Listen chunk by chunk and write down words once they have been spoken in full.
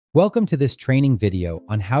Welcome to this training video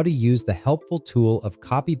on how to use the helpful tool of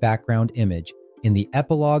Copy Background Image in the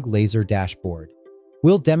Epilog Laser Dashboard.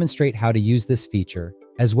 We'll demonstrate how to use this feature,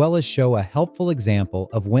 as well as show a helpful example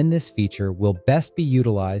of when this feature will best be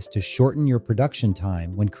utilized to shorten your production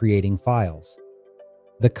time when creating files.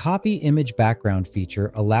 The Copy Image Background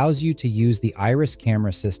feature allows you to use the iris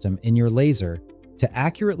camera system in your laser to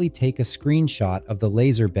accurately take a screenshot of the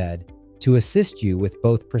laser bed to assist you with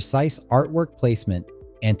both precise artwork placement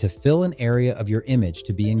and to fill an area of your image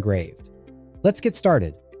to be engraved. Let's get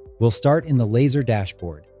started. We'll start in the laser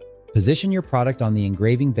dashboard. Position your product on the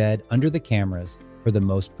engraving bed under the cameras for the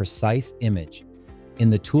most precise image. In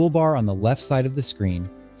the toolbar on the left side of the screen,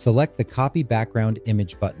 select the Copy Background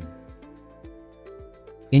Image button.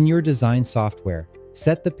 In your design software,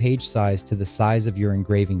 set the page size to the size of your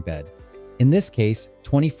engraving bed. In this case,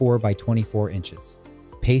 24 by 24 inches.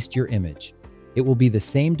 Paste your image. It will be the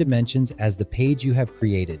same dimensions as the page you have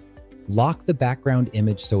created. Lock the background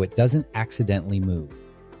image so it doesn't accidentally move.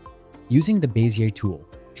 Using the Bezier tool,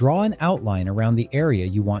 draw an outline around the area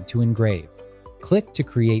you want to engrave. Click to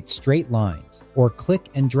create straight lines, or click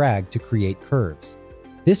and drag to create curves.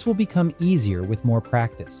 This will become easier with more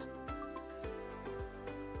practice.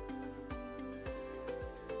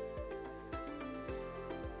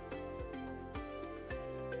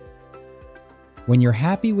 When you're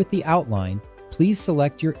happy with the outline, please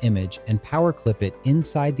select your image and power clip it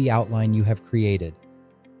inside the outline you have created.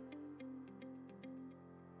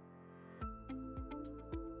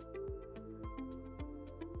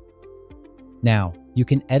 Now, you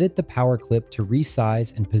can edit the power clip to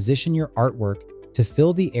resize and position your artwork to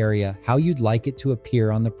fill the area how you'd like it to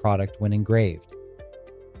appear on the product when engraved.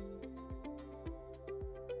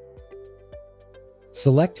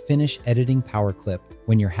 Select Finish Editing Power Clip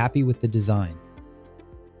when you're happy with the design.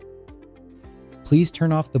 Please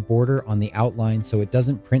turn off the border on the outline so it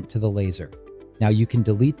doesn't print to the laser. Now you can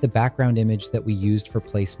delete the background image that we used for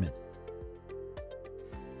placement.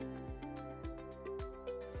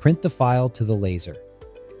 Print the file to the laser.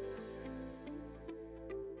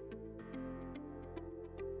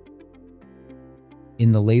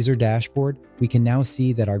 In the laser dashboard, we can now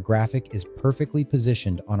see that our graphic is perfectly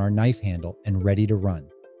positioned on our knife handle and ready to run.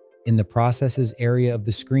 In the Processes area of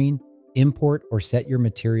the screen, import or set your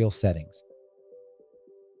material settings.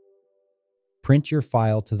 Print your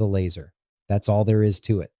file to the laser. That's all there is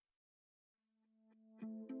to it.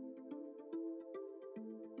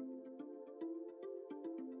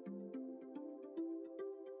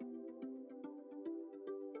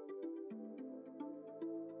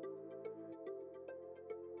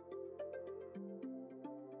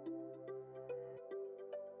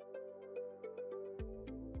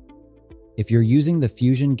 If you're using the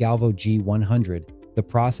Fusion Galvo G100, the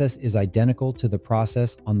process is identical to the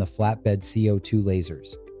process on the flatbed CO2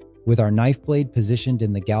 lasers. With our knife blade positioned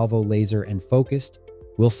in the Galvo laser and focused,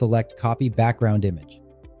 we'll select Copy Background Image.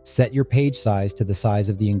 Set your page size to the size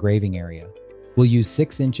of the engraving area. We'll use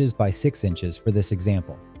 6 inches by 6 inches for this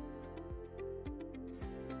example.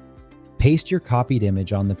 Paste your copied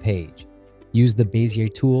image on the page. Use the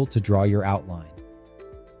Bezier tool to draw your outline.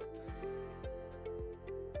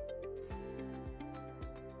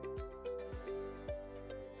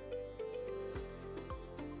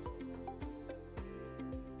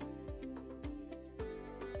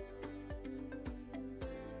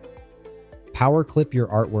 Power clip your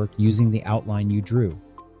artwork using the outline you drew.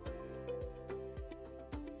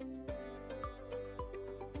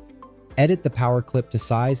 Edit the power clip to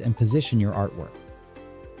size and position your artwork.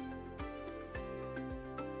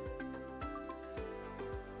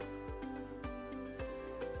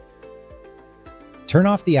 Turn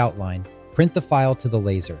off the outline, print the file to the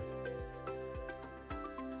laser.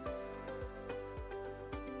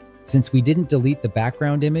 Since we didn't delete the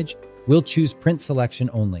background image, we'll choose Print Selection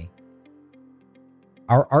only.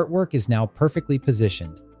 Our artwork is now perfectly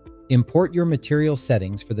positioned. Import your material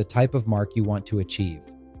settings for the type of mark you want to achieve.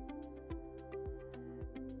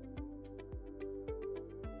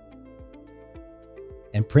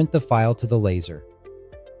 And print the file to the laser.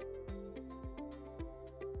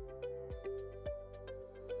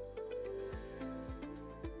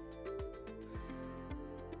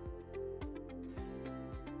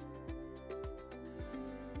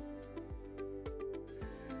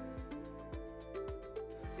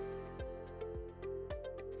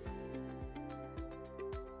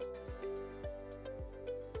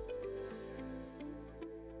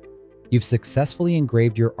 You've successfully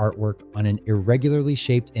engraved your artwork on an irregularly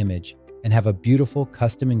shaped image and have a beautiful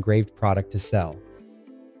custom engraved product to sell.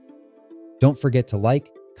 Don't forget to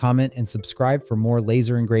like, comment, and subscribe for more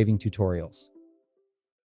laser engraving tutorials.